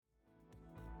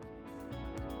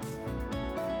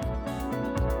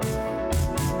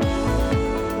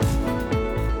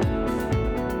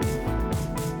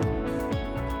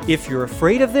If you're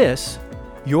afraid of this,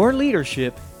 your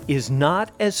leadership is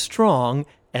not as strong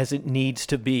as it needs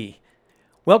to be.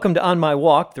 Welcome to On My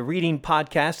Walk, the reading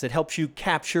podcast that helps you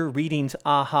capture reading's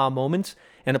aha moments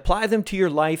and apply them to your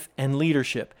life and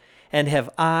leadership. And have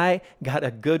I got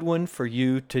a good one for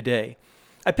you today.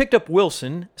 I picked up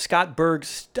Wilson, Scott Berg's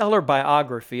stellar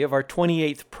biography of our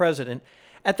 28th president,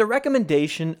 at the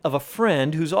recommendation of a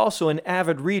friend who's also an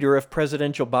avid reader of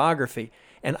presidential biography,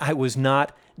 and I was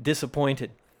not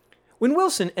disappointed. When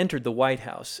Wilson entered the White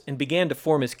House and began to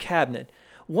form his cabinet,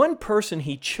 one person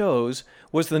he chose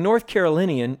was the North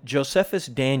Carolinian Josephus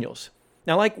Daniels.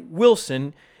 Now, like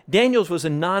Wilson, Daniels was a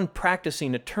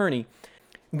non-practicing attorney.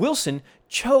 Wilson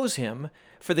chose him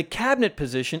for the cabinet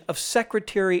position of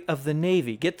Secretary of the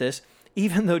Navy. Get this,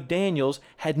 even though Daniels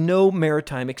had no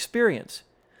maritime experience.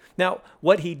 Now,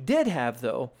 what he did have,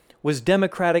 though, was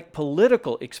Democratic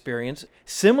political experience,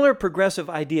 similar progressive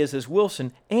ideas as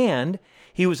Wilson, and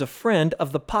he was a friend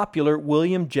of the popular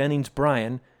William Jennings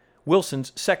Bryan,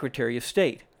 Wilson's Secretary of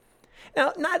State.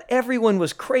 Now, not everyone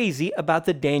was crazy about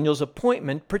the Daniels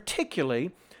appointment,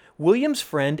 particularly William's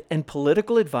friend and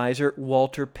political advisor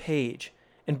Walter Page.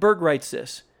 And Berg writes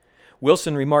this: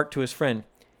 Wilson remarked to his friend,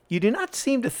 "You do not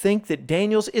seem to think that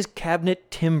Daniels is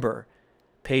cabinet timber."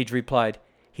 Page replied,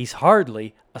 "He's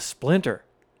hardly a splinter."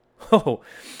 Oh,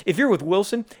 if you're with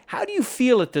Wilson, how do you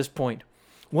feel at this point?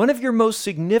 One of your most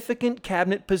significant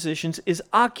cabinet positions is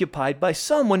occupied by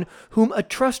someone whom a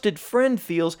trusted friend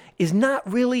feels is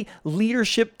not really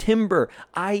leadership timber,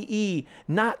 i.e.,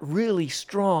 not really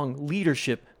strong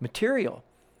leadership material.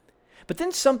 But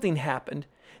then something happened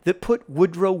that put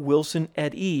Woodrow Wilson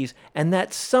at ease, and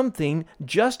that something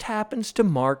just happens to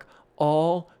mark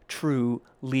all true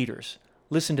leaders.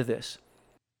 Listen to this.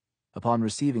 Upon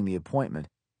receiving the appointment,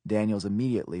 Daniels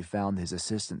immediately found his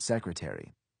assistant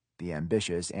secretary, the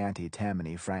ambitious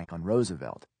anti-Tammany Franklin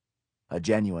Roosevelt, a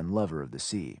genuine lover of the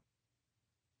sea.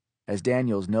 As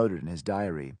Daniels noted in his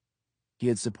diary, he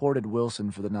had supported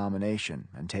Wilson for the nomination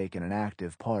and taken an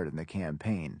active part in the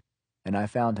campaign, and I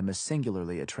found him a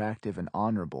singularly attractive and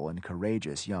honorable and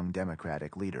courageous young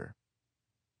Democratic leader.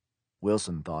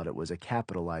 Wilson thought it was a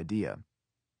capital idea.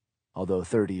 Although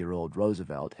 30-year-old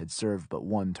Roosevelt had served but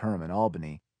one term in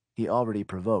Albany, he already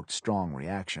provoked strong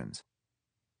reactions.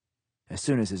 As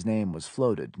soon as his name was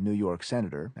floated, New York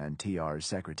Senator and TR's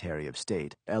Secretary of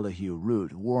State, Elihu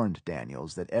Root, warned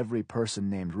Daniels that every person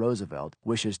named Roosevelt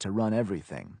wishes to run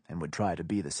everything and would try to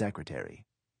be the secretary.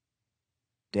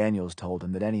 Daniels told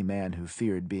him that any man who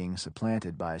feared being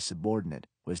supplanted by a subordinate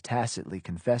was tacitly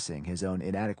confessing his own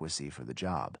inadequacy for the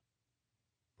job.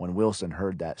 When Wilson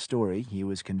heard that story, he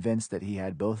was convinced that he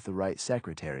had both the right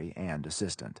secretary and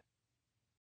assistant.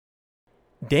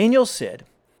 Daniels said,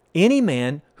 "Any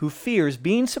man who fears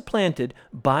being supplanted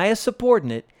by a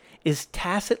subordinate is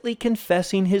tacitly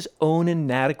confessing his own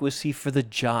inadequacy for the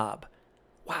job."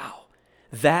 Wow,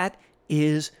 that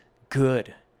is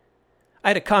good. I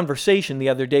had a conversation the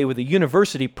other day with a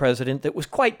university president that was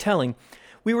quite telling.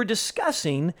 We were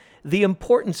discussing the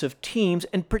importance of teams,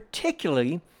 and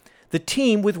particularly the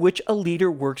team with which a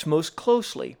leader works most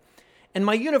closely. And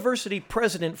my university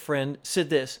president friend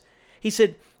said this. He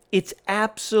said, "It's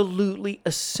absolutely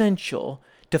essential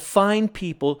to find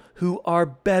people who are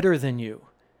better than you."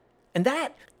 And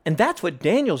that's what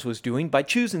Daniels was doing by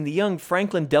choosing the young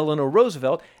Franklin Delano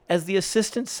Roosevelt as the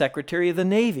Assistant Secretary of the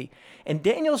Navy. And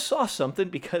Daniels saw something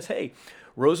because, hey,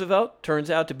 Roosevelt turns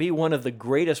out to be one of the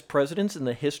greatest presidents in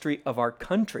the history of our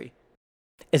country.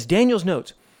 As Daniels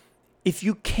notes, if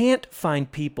you can't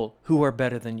find people who are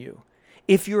better than you,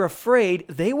 if you're afraid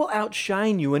they will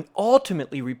outshine you and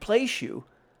ultimately replace you,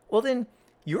 well then,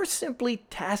 you're simply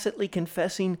tacitly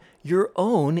confessing your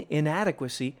own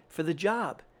inadequacy for the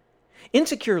job.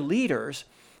 Insecure leaders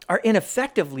are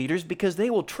ineffective leaders because they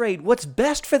will trade what's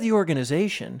best for the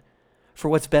organization for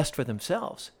what's best for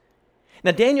themselves.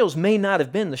 Now, Daniels may not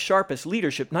have been the sharpest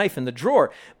leadership knife in the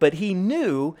drawer, but he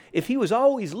knew if he was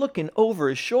always looking over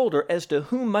his shoulder as to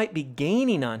who might be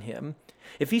gaining on him,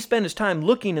 if he spent his time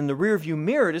looking in the rearview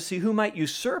mirror to see who might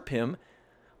usurp him,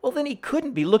 well, then he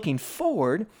couldn't be looking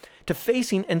forward to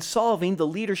facing and solving the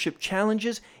leadership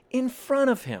challenges in front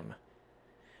of him.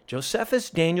 Josephus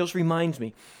Daniels reminds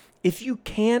me, if you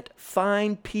can't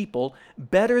find people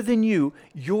better than you,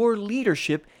 your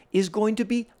leadership is going to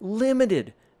be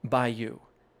limited by you.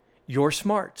 Your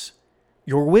smarts,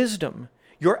 your wisdom,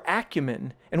 your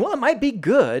acumen, and while it might be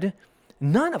good,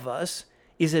 none of us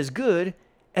is as good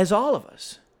as all of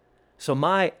us. So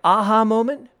my aha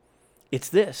moment, it's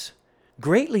this.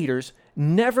 Great leaders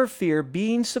never fear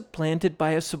being supplanted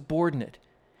by a subordinate.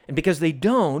 And because they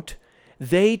don't,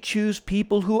 they choose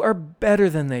people who are better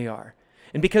than they are.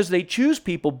 And because they choose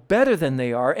people better than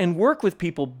they are, and work with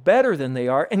people better than they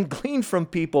are, and glean from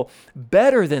people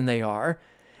better than they are,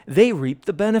 they reap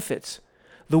the benefits,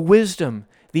 the wisdom,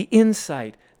 the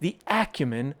insight, the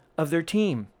acumen of their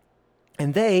team.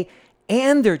 And they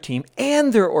and their team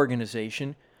and their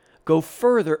organization go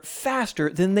further, faster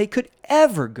than they could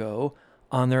ever go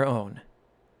on their own.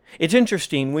 It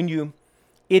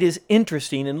is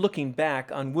interesting in looking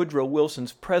back on Woodrow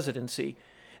Wilson's presidency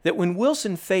that when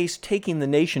Wilson faced taking the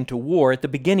nation to war at the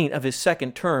beginning of his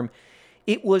second term,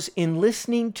 it was in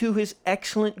listening to his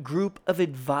excellent group of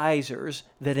advisors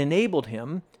that enabled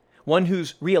him, one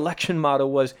whose re-election motto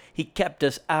was, "He kept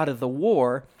us out of the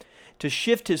war," to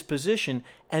shift his position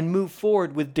and move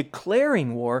forward with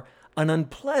declaring war an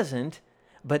unpleasant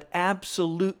but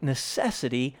absolute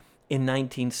necessity in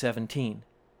 1917.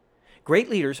 Great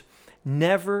leaders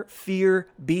never fear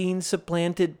being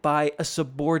supplanted by a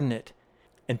subordinate.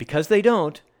 And because they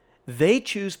don't, they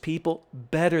choose people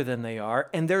better than they are,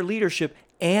 and their leadership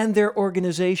and their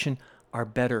organization are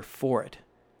better for it.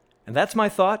 And that's my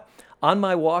thought on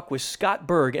my walk with Scott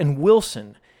Berg and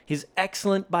Wilson, his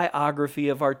excellent biography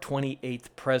of our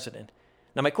 28th president.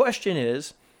 Now, my question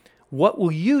is, what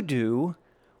will you do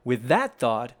with that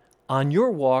thought on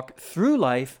your walk through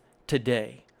life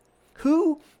today?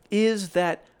 Who is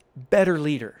that better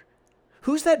leader?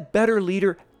 Who's that better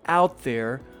leader out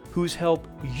there whose help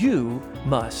you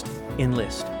must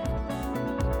enlist?